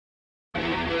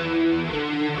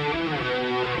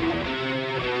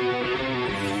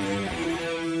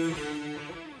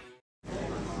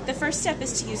first step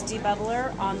is to use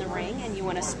debubbler on the ring, and you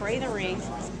want to spray the ring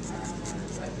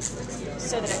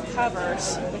so that it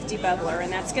covers with debubbler, and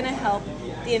that's going to help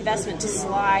the investment to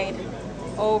slide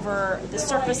over the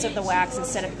surface of the wax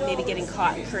instead of maybe getting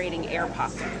caught and creating air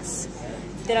pockets.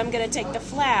 Then I'm going to take the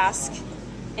flask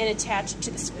and attach it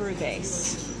to the screw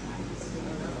base.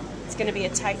 It's going to be a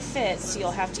tight fit, so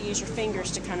you'll have to use your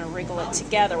fingers to kind of wriggle it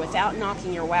together without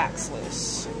knocking your wax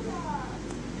loose.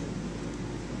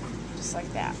 Just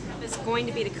like that. It's going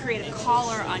to be to create a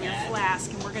collar on your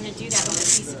flask, and we're going to do that with a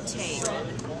piece of tape.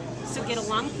 So get a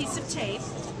long piece of tape,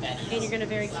 and you're going to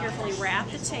very carefully wrap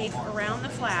the tape around the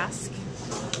flask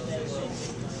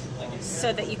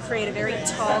so that you create a very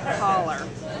tall collar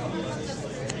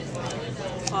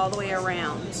all the way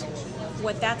around.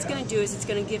 What that's going to do is it's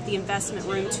going to give the investment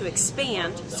room to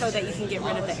expand so that you can get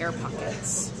rid of the air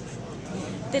pockets.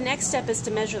 The next step is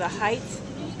to measure the height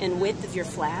and width of your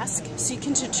flask so you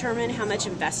can determine how much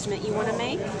investment you want to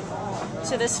make.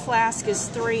 So this flask is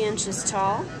 3 inches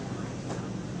tall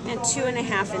and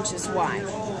 2.5 inches wide.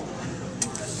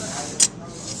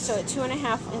 So at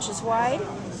 2.5 inches wide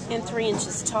and 3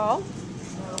 inches tall,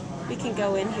 we can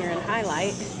go in here and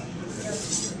highlight.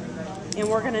 And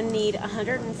we're going to need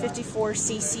 154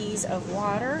 cc's of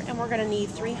water, and we're going to need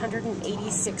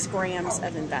 386 grams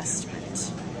of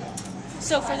investment.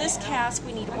 So for this cast,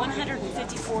 we need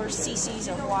 154 cc's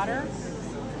of water.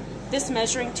 This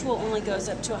measuring tool only goes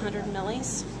up to 100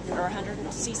 millis, or 100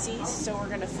 cc's, so we're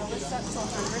going to fill this up to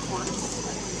 100 once.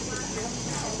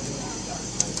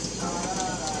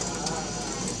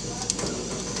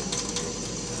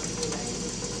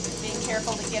 Being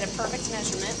careful to get a perfect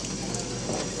measurement.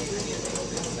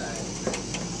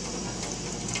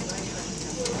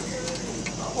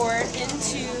 Pour it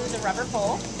into the rubber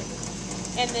bowl,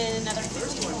 and then another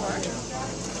 54.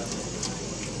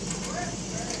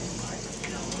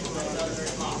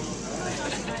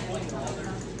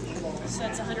 So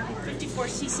that's 154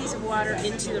 cc's of water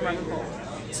into the rubber bowl.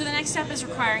 So the next step is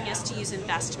requiring us to use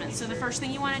investment. So the first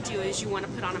thing you want to do is you want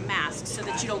to put on a mask so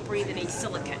that you don't breathe any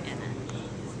silica in it.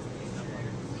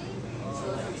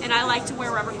 And I like to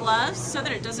wear rubber gloves so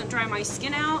that it doesn't dry my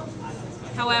skin out.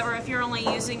 However, if you're only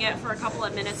using it for a couple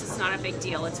of minutes, it's not a big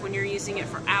deal. It's when you're using it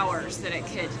for hours that it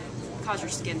could cause your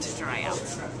skin to dry out.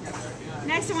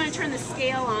 Next, I want to turn the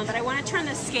scale on, but I want to turn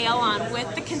the scale on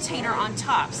with the container on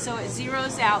top, so it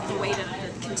zeroes out the weight of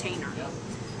the container.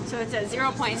 So it's at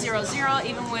 0.00,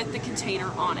 even with the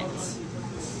container on it.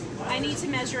 I need to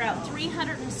measure out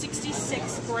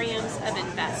 366 grams of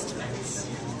investment.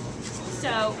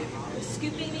 So,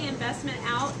 scooping the investment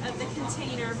out of the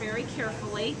container very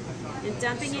carefully and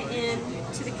dumping it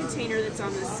into the container that's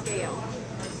on the scale.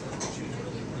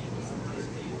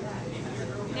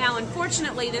 Now,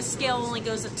 unfortunately, this scale only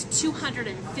goes up to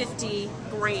 250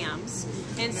 grams,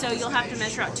 and so you'll have to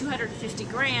measure out 250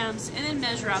 grams and then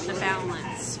measure out the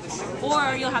balance.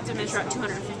 Or you'll have to measure out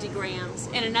 250 grams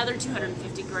and another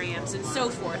 250 grams and so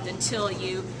forth until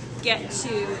you get to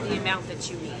the amount that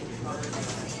you need.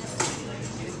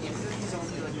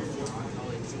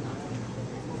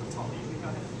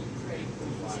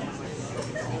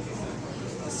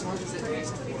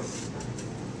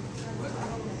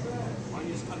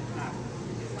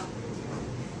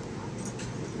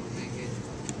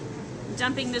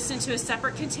 Dumping this into a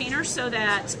separate container so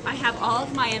that I have all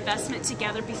of my investment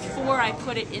together before I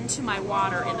put it into my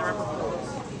water in the rubber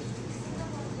pool.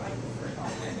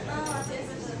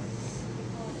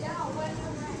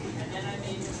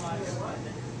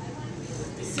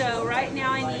 So right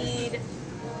now I need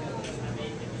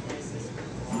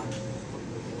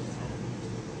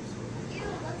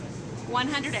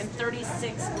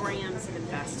 136 grams of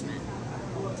investment.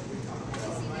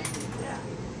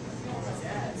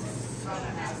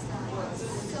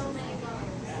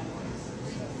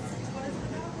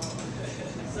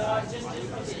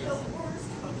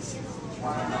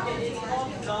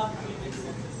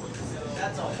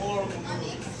 That's a horrible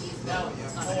movie. That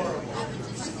was horrible.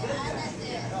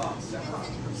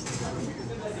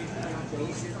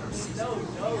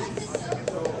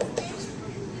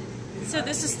 So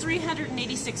this is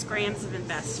 386 grams of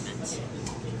investment.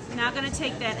 I'm now going to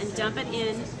take that and dump it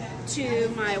in to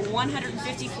my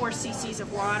 154 cc's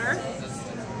of water.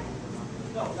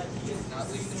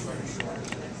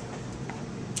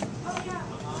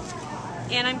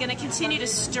 And I'm going to continue to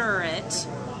stir it.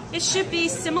 It should be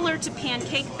similar to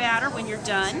pancake batter when you're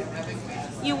done.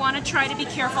 You want to try to be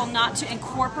careful not to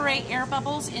incorporate air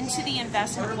bubbles into the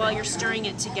investment while you're stirring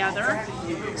it together.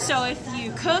 So if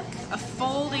you cook, a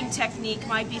folding technique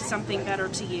might be something better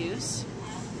to use.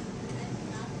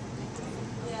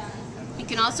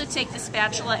 can also take the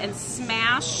spatula and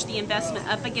smash the investment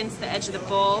up against the edge of the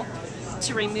bowl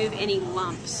to remove any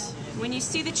lumps. When you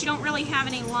see that you don't really have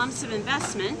any lumps of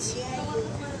investment,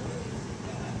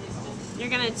 you're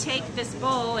going to take this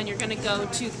bowl and you're going to go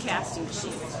to the casting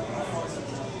machine.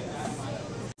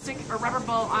 Stick a rubber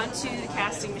bowl onto the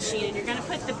casting machine and you're going to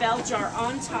put the bell jar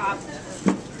on top,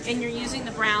 and you're using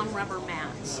the brown rubber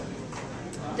mat.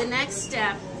 The next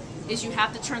step is you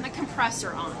have to turn the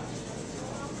compressor on.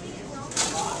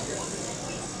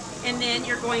 And then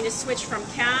you're going to switch from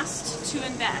cast to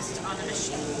invest on the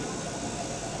machine.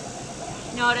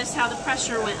 Notice how the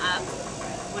pressure went up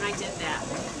when I did that.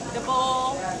 The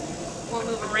bowl will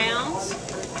move around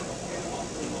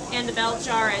and the bell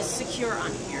jar is secure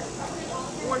on here.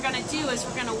 What we're going to do is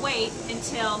we're going to wait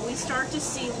until we start to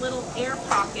see little air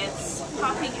pockets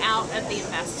popping out of the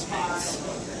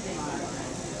investment.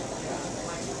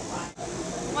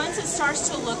 Once it starts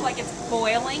to look like it's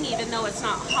boiling, even though it's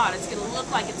not hot, it's going to look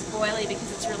like it's boiling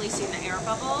because it's releasing the air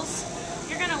bubbles.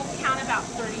 You're going to count about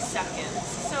 30 seconds.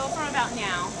 So from about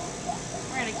now,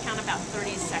 we're going to count about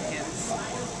 30 seconds.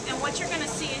 And what you're going to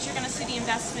see is you're going to see the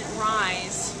investment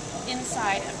rise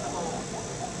inside of the bowl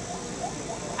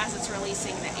as it's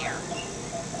releasing the air.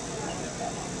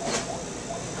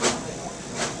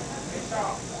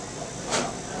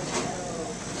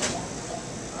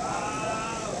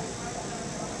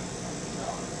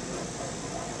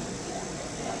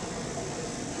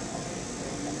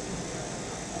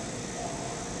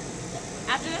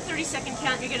 After the 30-second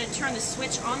count, you're going to turn the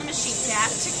switch on the machine back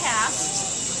to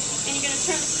cast, and you're going to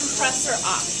turn the compressor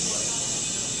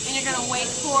off. And you're going to wait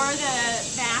for the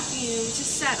vacuum to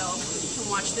settle. You can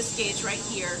watch this gauge right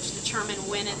here to determine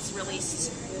when it's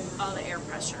released all the air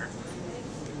pressure.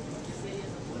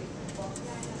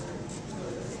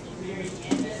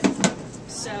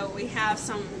 So we have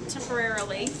some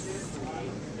temporarily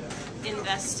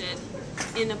invested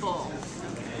in the bowl.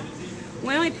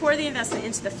 When we pour the investment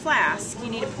into the flask, you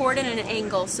need to pour it in an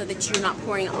angle so that you're not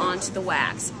pouring it onto the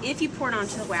wax. If you pour it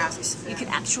onto the wax, you could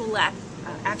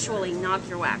actually knock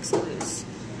your wax loose,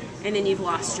 and then you've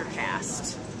lost your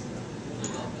cast.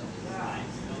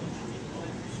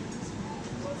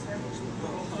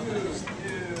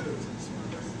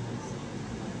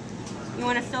 You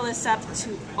want to fill this up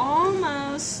to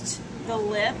almost the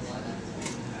lip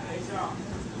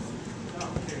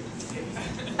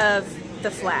of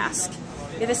the flask.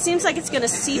 If it seems like it's going to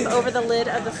seep over the lid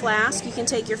of the flask, you can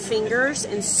take your fingers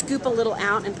and scoop a little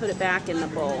out and put it back in the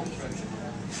bowl.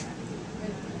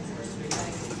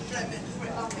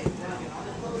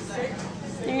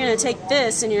 You're going to take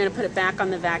this and you're going to put it back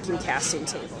on the vacuum casting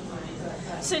table.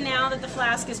 So now that the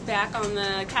flask is back on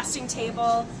the casting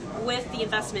table with the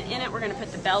investment in it, we're going to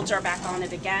put the bell jar back on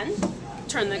it again,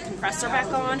 turn the compressor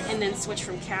back on, and then switch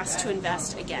from cast to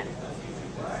invest again.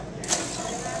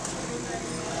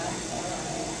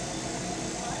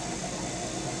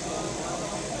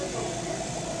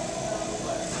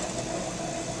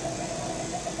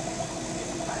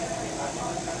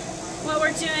 What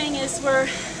we're doing is we're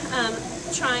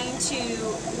trying to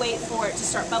wait for it to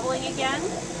start bubbling again,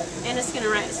 and it's going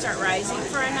to start rising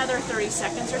for another 30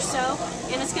 seconds or so,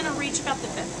 and it's going to reach about the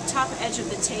top edge of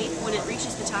the tape. When it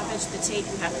reaches the top edge of the tape,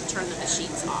 you have to turn the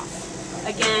machines off.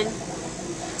 Again,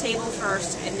 table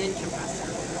first and then compressor.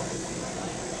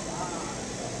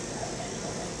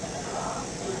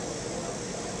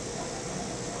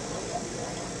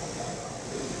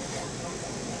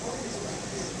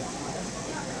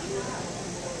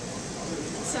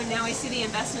 So now we see the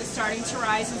investment starting to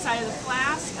rise inside of the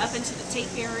flask, up into the tape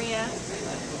area.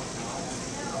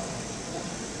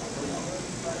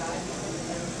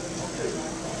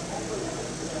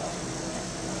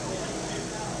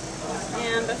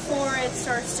 And before it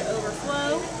starts to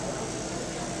overflow,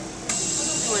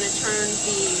 you want to turn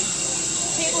the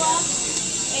table off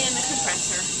and the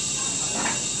compressor.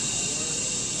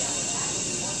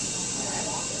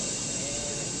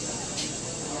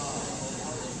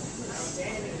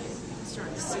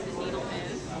 Starting to see the needle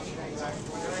move.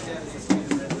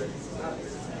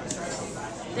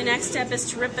 The next step is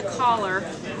to rip the collar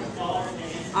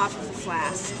off of the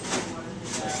flask.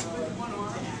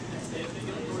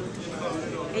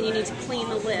 And you need to clean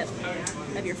the lip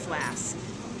of your flask.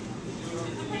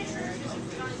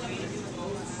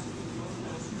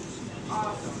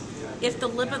 If the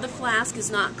lip of the flask is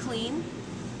not clean,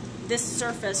 this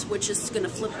surface, which is going to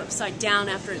flip upside down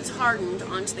after it's hardened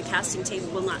onto the casting table,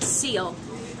 will not seal.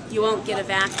 You won't get a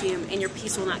vacuum, and your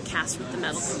piece will not cast with the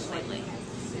metal completely.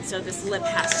 So this lip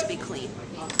has to be clean.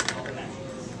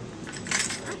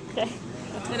 Okay.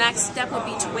 The next step would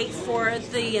be to wait for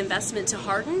the investment to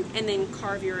harden and then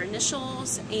carve your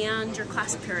initials and your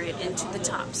class period into the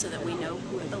top so that we know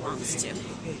who it belongs to.